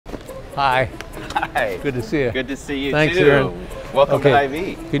Hi. Hi. Good to see you. Good to see you Thanks, too. Aaron. Welcome to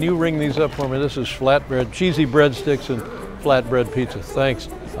Hy-Vee. Can you ring these up for me? This is flatbread, cheesy breadsticks and flatbread pizza. Thanks.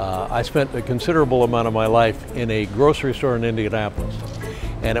 I spent a considerable amount of my life in a grocery store in Indianapolis.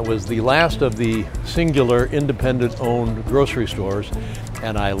 And it was the last of the singular independent-owned grocery stores.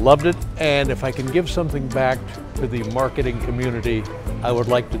 And I loved it. And if I can give something back to the marketing community, I would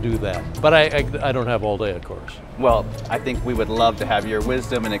like to do that. But I don't have all day, of course. Well, I think we would love to have your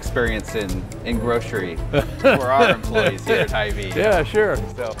wisdom and experience in grocery for our employees here at Hy-Vee. Yeah, sure.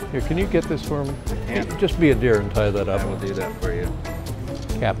 So, here, can you get this for me? Yeah. Just be a dear and tie that up. I will do that for you.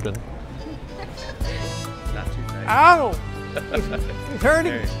 Captain. Not too tight. Ow! It's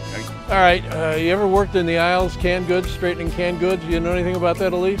hurting. All right, you ever worked in the aisles, canned goods, straightening canned goods? You know anything about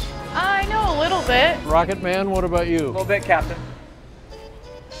that, Elise? I know a little bit. Rocket Man, what about you? A little bit, Captain.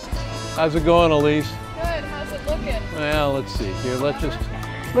 How's it going, Elise? Good, how's it looking? Well, let's see. Here, let's just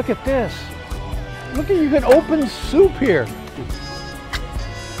look at this. Look at, you can open soup here.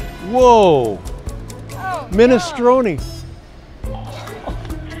 Whoa. Oh, Minestrone.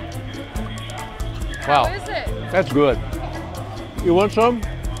 Wow. How is it? That's good. You want some?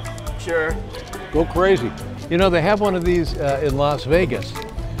 Sure. Go crazy. You know, they have one of these in Las Vegas.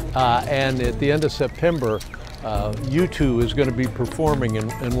 And at the end of September, U2 is going to be performing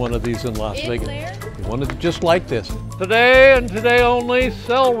in one of these in Las Vegas. There? You want it just like this. Today and today only,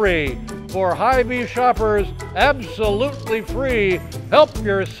 celery. For Hy-Vee shoppers, absolutely free. Help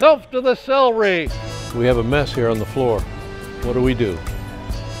yourself to the celery. We have a mess here on the floor. What do we do?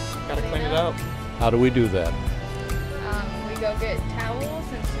 Gotta clean it up. How do we do that? We go get towels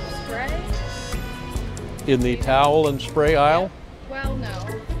and some spray. In the towel and spray aisle? Well,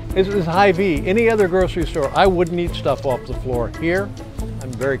 no. This is Hy-Vee. Any other grocery store, I wouldn't eat stuff off the floor. Here,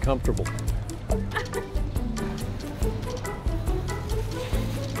 I'm very comfortable.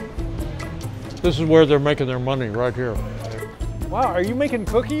 This is where they're making their money, right here. Wow, are you making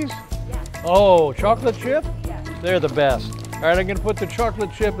cookies? Yeah. Oh, chocolate chip? Yeah. They're the best. All right, I'm gonna put the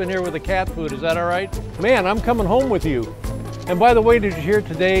chocolate chip in here with the cat food. Is that all right? Man, I'm coming home with you. And by the way, did you hear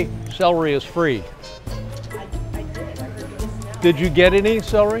today, celery is free? I did. Did you get any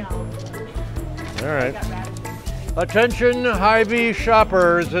celery? All right. Attention Hy-Vee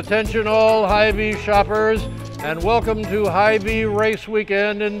shoppers, attention all Hy-Vee shoppers, and welcome to Hy-Vee Race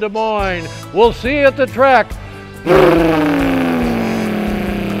Weekend in Des Moines. We'll see you at the track.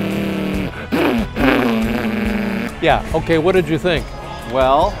 Yeah, okay, what did you think?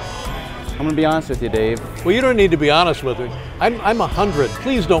 Well, I'm gonna be honest with you, Dave. Well, you don't need to be honest with me. I'm 100.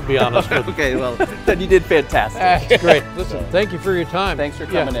 Please don't be honest with me. Okay, well, then you did fantastic. That's great. Listen, thank you for your time. Thanks for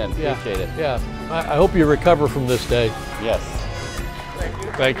coming in. Yeah, Appreciate it. Yeah, I hope you recover from this day. Yes.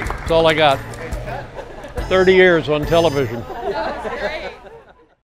 Thank you. That's all I got. 30 years on television. That was great.